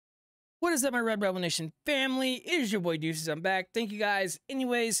What is up, my RedRebel Nation family? It is your boy Deuces. I'm back. Thank you guys.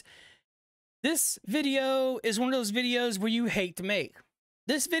 Anyways, this video is one of those videos where you hate to make.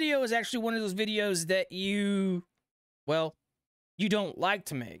 This video is actually one of those videos that you don't like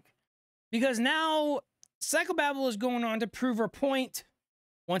to make. Because now Psychobabble is going on to prove her point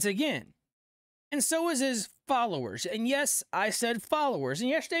once again. And so is his followers. And yes, I said followers. And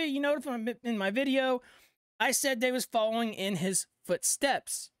yesterday, you noticed in my video, I said they was following in his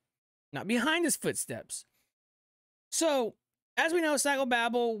footsteps, not behind his footsteps. So, as we know,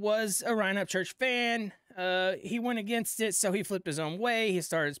 Psychobabble was a Ryan Upchurch fan. He went against it, so he flipped his own way. He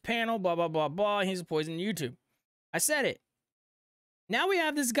started his panel, blah, blah, blah, blah. He's a poison YouTube. I said it. Now we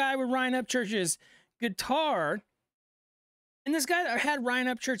have this guy with Ryan Upchurch's guitar. And this guy that had Ryan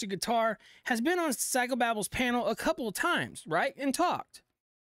Upchurch's guitar has been on Psychobabble's panel a couple of times, right? And talked.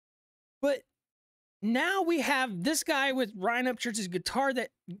 But now we have this guy with Ryan Upchurch's guitar that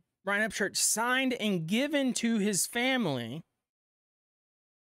Ryan Upchurch signed and given to his family.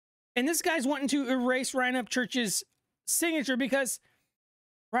 And this guy's wanting to erase Ryan Upchurch's signature because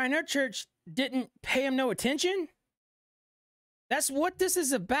Ryan Upchurch didn't pay him no attention. That's what this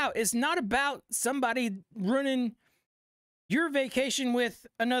is about. It's not about somebody running your vacation with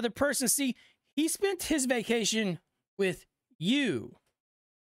another person. See, he spent his vacation with you.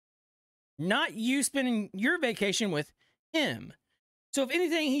 Not you spending your vacation with him. So if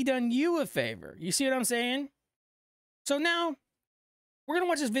anything, he done you a favor. You see what I'm saying? So now, we're going to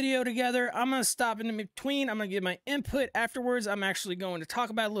watch this video together. I'm going to stop in between. I'm going to give my input afterwards. I'm actually going to talk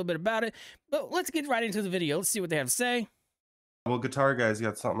about a little bit about it. But let's get right into the video. Let's see what they have to say. Well, Guitar Guy's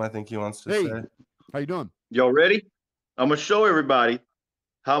got something I think he wants to say. How you doing? Y'all ready? I'm gonna show everybody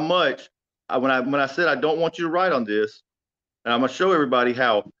how much when I said I don't want you to write on this, and I'm gonna show everybody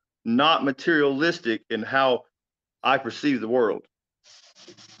how not materialistic and how I perceive the world.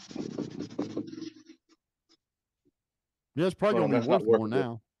 Yeah, it's probably only worth more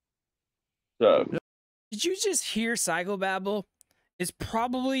now. So did you just hear Psychobabble? It's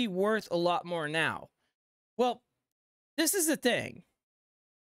probably worth a lot more now. Well, this is the thing.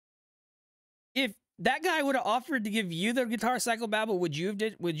 If that guy would have offered to give you the guitar, Psychobabble, would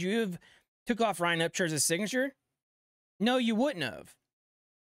you have took off Ryan Upchurch's signature? No, you wouldn't have.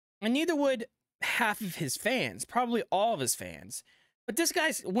 And neither would half of his fans, probably all of his fans. But this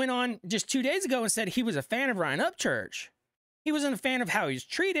guy went on just 2 days ago and said he was a fan of Ryan Upchurch. He wasn't a fan of how he was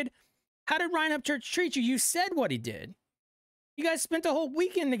treated. How did Ryan Upchurch treat you? You said what he did. You guys spent the whole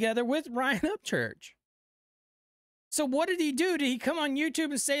weekend together with Ryan Upchurch. So what did he do? Did he come on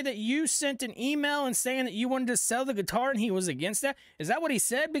YouTube and say that you sent an email and saying that you wanted to sell the guitar and he was against that? Is that what he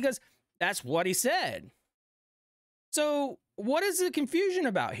said? Because that's what he said. So what is the confusion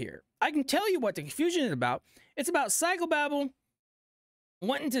about here? I can tell you what the confusion is about. It's about Psychobabble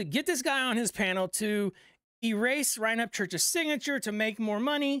wanting to get this guy on his panel to erase Ryan Upchurch's signature to make more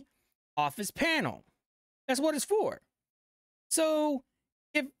money off his panel. That's what it's for. So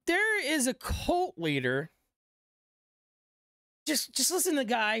if there is a cult leader, just listen to the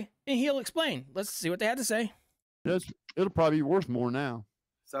guy and he'll explain. Let's see what they have to say. Yes, it'll probably be worth more now.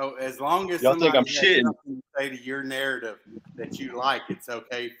 So as long as y'all think I'm has shitting, something to say to your narrative that you like, it's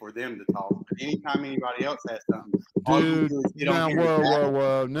okay for them to talk. But anytime anybody else has something, dude, now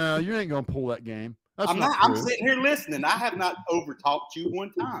whoa, no, you ain't gonna pull that game. That's I'm sitting here listening. I have not over talked you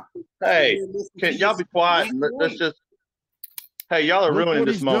one time. hey, can y'all be quiet? Let's just. Hey, y'all are ruining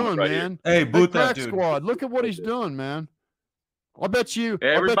this moment right here. Hey, boot that dude. dude. Squad, look at what he's doing, man. I bet you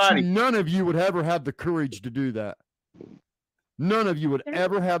none of you would ever have the courage to do that. None of you would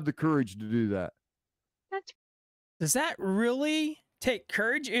ever have the courage to do that. Does that really take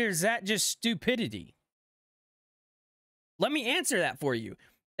courage, or is that just stupidity? Let me answer that for you.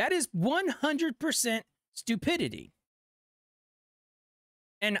 That is 100% stupidity.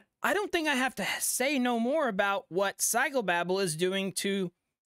 And I don't think I have to say no more about what Psychobabble is doing to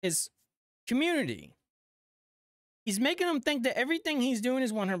his community. He's making them think that everything he's doing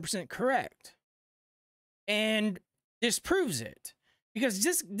is 100% correct. And this proves it. Because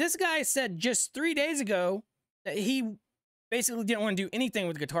this guy said just 3 days ago that he basically didn't want to do anything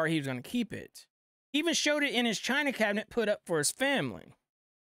with the guitar. He was going to keep it. He even showed it in his china cabinet put up for his family.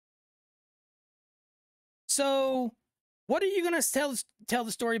 So what are you going to tell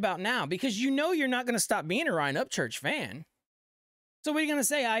the story about now? Because you know you're not going to stop being a Ryan Upchurch fan. So what are you going to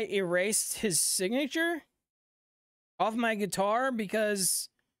say? I erased his signature off my guitar because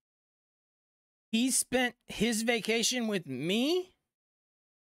he spent his vacation with me?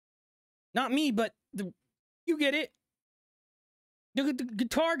 Not me, but you get it. The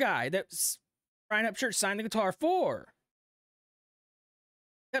guitar guy that Ryan Upchurch signed the guitar for.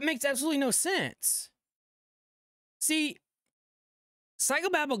 That makes absolutely no sense. See,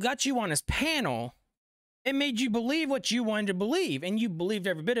 Psychobabble got you on his panel and made you believe what you wanted to believe, and you believed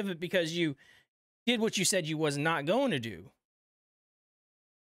every bit of it because you did what you said you was not going to do.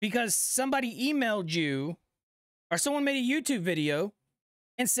 Because somebody emailed you, or someone made a YouTube video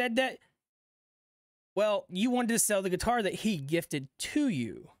and said that, well, you wanted to sell the guitar that he gifted to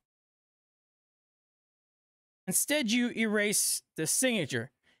you. Instead, you erase the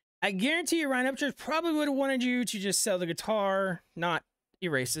signature. I guarantee you, Ryan Upchurch probably would have wanted you to just sell the guitar, not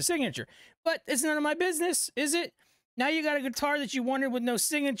erase the signature. But it's none of my business, is it? Now you got a guitar that you wanted with no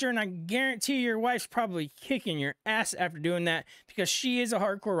signature, and I guarantee your wife's probably kicking your ass after doing that because she is a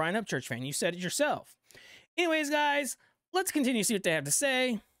hardcore Ryan Upchurch fan. You said it yourself. Anyways, guys, let's continue to see what they have to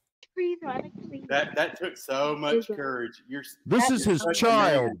say. That took so much courage. This is his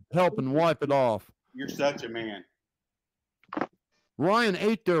child helping wipe it off. You're such a man. Ryan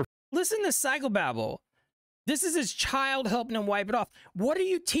ate their. Listen to Psychobabble. This is his child helping him wipe it off. What are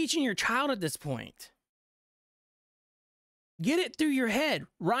you teaching your child at this point? Get it through your head.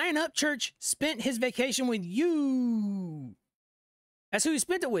 Ryan Upchurch spent his vacation with you. That's who he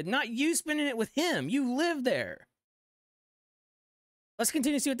spent it with, not you spending it with him. You live there. Let's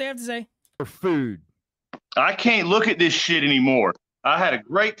continue to see what they have to say. For food. I can't look at this shit anymore. I had a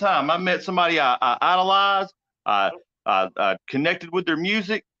great time. I met somebody I idolized. I connected with their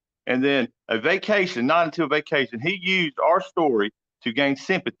music, and then a vacation, not until vacation, he used our story to gain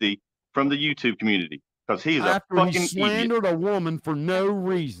sympathy from the YouTube community because he's a fucking he slandered idiot. a woman for no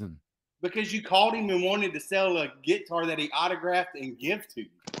reason. Because you called him and wanted to sell a guitar that he autographed and give to you.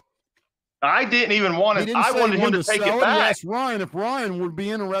 I didn't even want it. I wanted him to take it back. He asked Ryan if Ryan would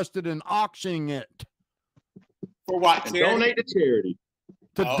be interested in auctioning it. For what? Donate to charity.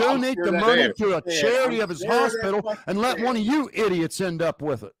 To donate the money to a charity of his hospital and let one of you idiots end up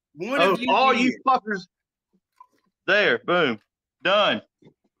with it. All you fuckers. There, boom, done.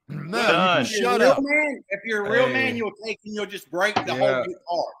 No, done. Shut up. If you're a real man, you'll take and you'll just break the whole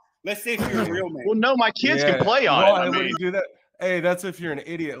guitar. Let's see if you're a real man. Well, no, my kids can play on it. Why would you do that? Hey, that's if you're an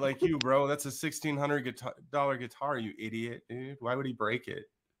idiot like you, bro. That's a $1,600 guitar, you idiot, dude. Why would he break it?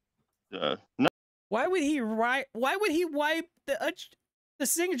 No. Why would he write? Why would he wipe the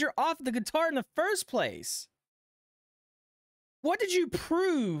signature off the guitar in the first place? What did you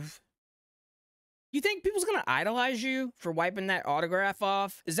prove? You think people's gonna idolize you for wiping that autograph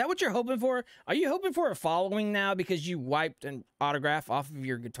off? Is that what you're hoping for? Are you hoping for a following now because you wiped an autograph off of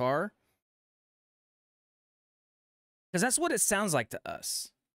your guitar? Because that's what it sounds like to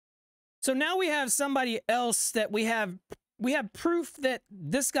us. So now we have somebody else that we have proof that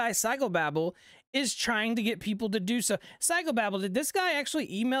this guy Psychobabble is trying to get people to do so. Psychobabble, did this guy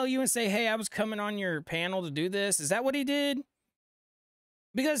actually email you and say, hey, I was coming on your panel to do this? Is that what he did?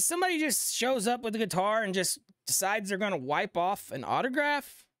 Because somebody just shows up with a guitar and just decides they're going to wipe off an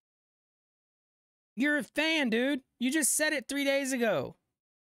autograph? You're a fan, dude. You just said it 3 days ago.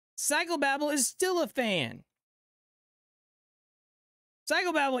 Psychobabble is still a fan.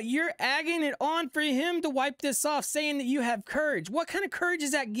 Psychobabble, you're egging it on for him to wipe this off, saying that you have courage. What kind of courage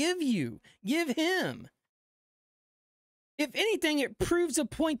does that give you? Give him. If anything, it proves a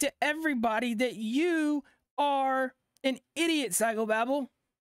point to everybody that you are an idiot, Psychobabble.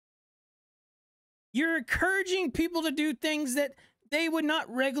 You're encouraging people to do things that they would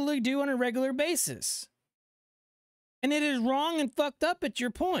not regularly do on a regular basis. And it is wrong and fucked up at your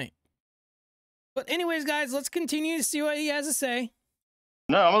point. But anyways, guys, let's continue to see what he has to say.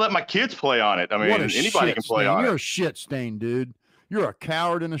 No, I'm gonna let my kids play on it. I mean, anybody can play on it. You're a shit stain, dude. You're a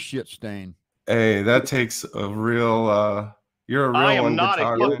coward and a shit stain. Hey, that takes a real. You're a real. I am not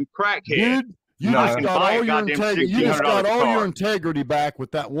a fucking crackhead. Dude, you just got all your integrity back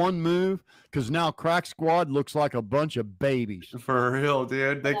with that one move, because now Crack Squad looks like a bunch of babies. For real,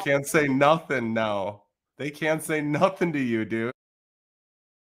 dude. They can't say nothing now. They can't say nothing to you, dude.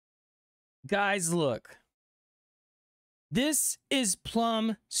 Guys, look. This is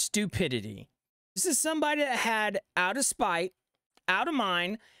plumb stupidity. This is somebody that had out of spite, out of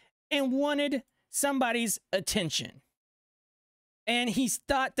mind, and wanted somebody's attention. And he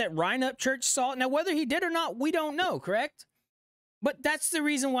thought that Ryan Upchurch saw it. Now, whether he did or not, we don't know, correct? But that's the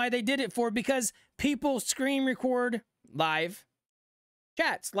reason why they did it for, because people screen record live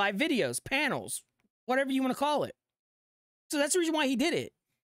chats, live videos, panels, whatever you want to call it. So that's the reason why he did it.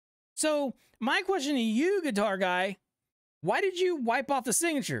 So my question to you, guitar guy, why did you wipe off the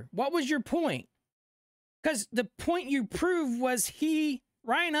signature? What was your point? Because the point you proved was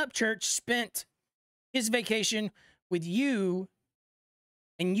Ryan Upchurch, spent his vacation with you,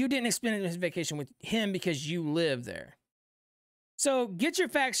 and you didn't spend his vacation with him because you live there. So get your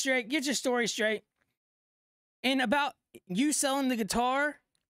facts straight, get your story straight. And about you selling the guitar,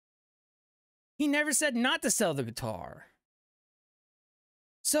 he never said not to sell the guitar.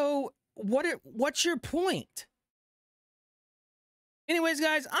 So what's your point? Anyways,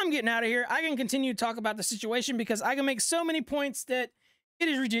 guys, I'm getting out of here. I can continue to talk about the situation because I can make so many points that it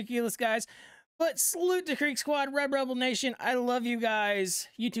is ridiculous, guys. But salute to Creek Squad, RedRebel Nation. I love you guys.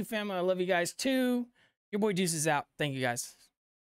 YouTube family, I love you guys too. Your boy Deuce is out. Thank you, guys.